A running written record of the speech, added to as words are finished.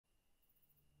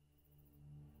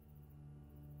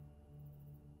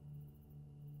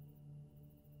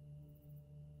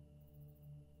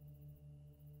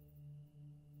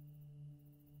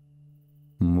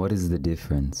What is the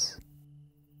difference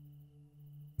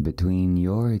between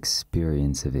your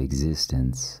experience of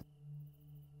existence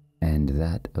and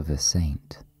that of a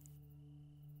saint?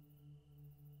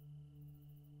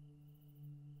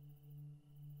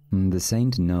 The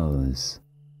saint knows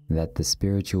that the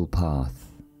spiritual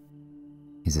path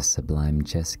is a sublime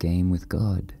chess game with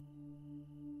God,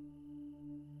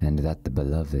 and that the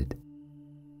beloved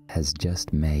has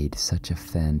just made such a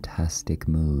fantastic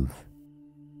move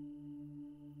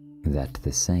that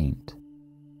the saint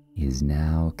is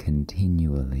now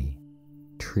continually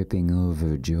tripping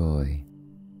over joy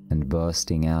and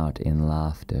bursting out in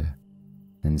laughter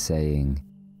and saying,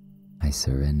 "I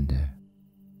surrender,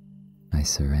 I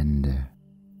surrender."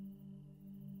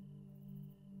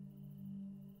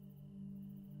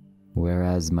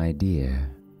 Whereas, my dear,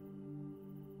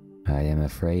 I am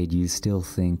afraid you still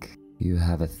think you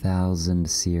have 1,000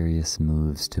 serious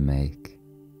moves to make.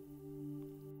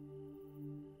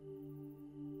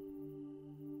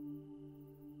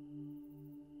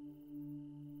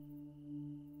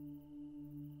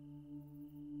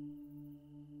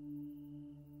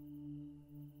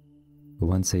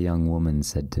 Once a young woman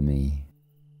said to me,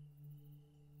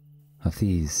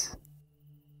 "Hafiz,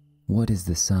 what is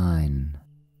the sign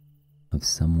of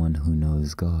someone who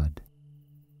knows God?"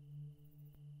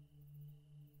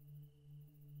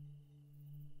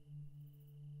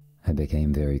 I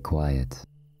became very quiet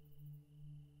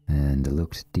and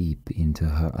looked deep into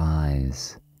her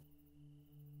eyes.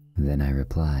 Then I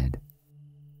replied,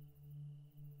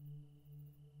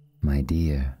 "My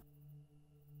dear,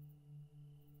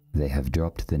 they have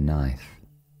dropped the knife.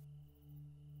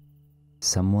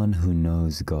 Someone who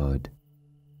knows God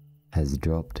has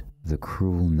dropped the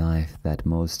cruel knife that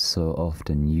most so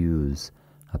often use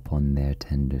upon their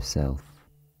tender self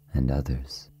and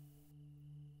others."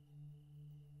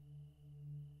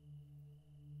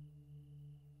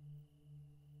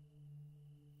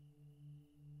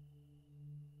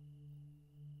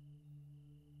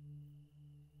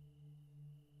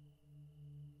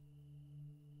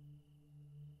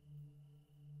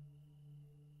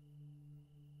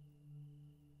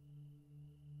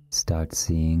 Start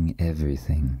seeing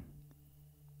everything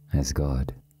as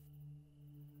God,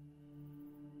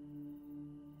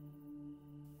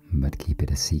 but keep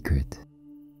it a secret.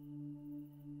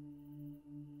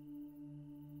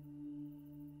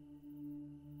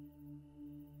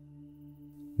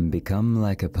 Become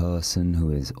like a person who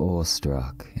is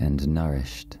awestruck and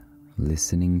nourished,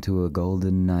 listening to a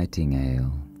golden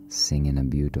nightingale sing in a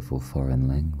beautiful foreign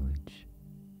language,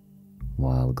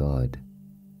 while God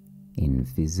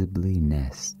invisibly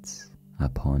nests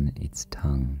upon its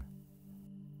tongue.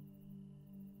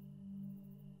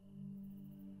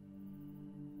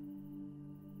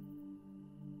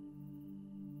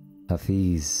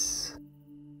 Hafiz,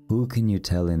 who can you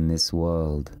tell in this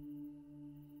world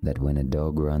that when a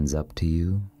dog runs up to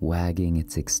you, wagging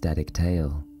its ecstatic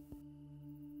tail,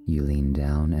 you lean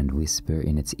down and whisper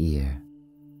in its ear,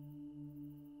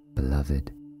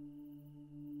 "Beloved,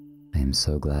 I am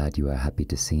so glad you are happy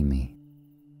to see me.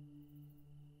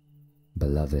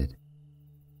 Beloved,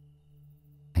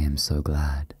 I am so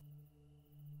glad,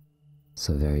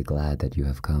 so very glad that you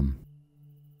have come."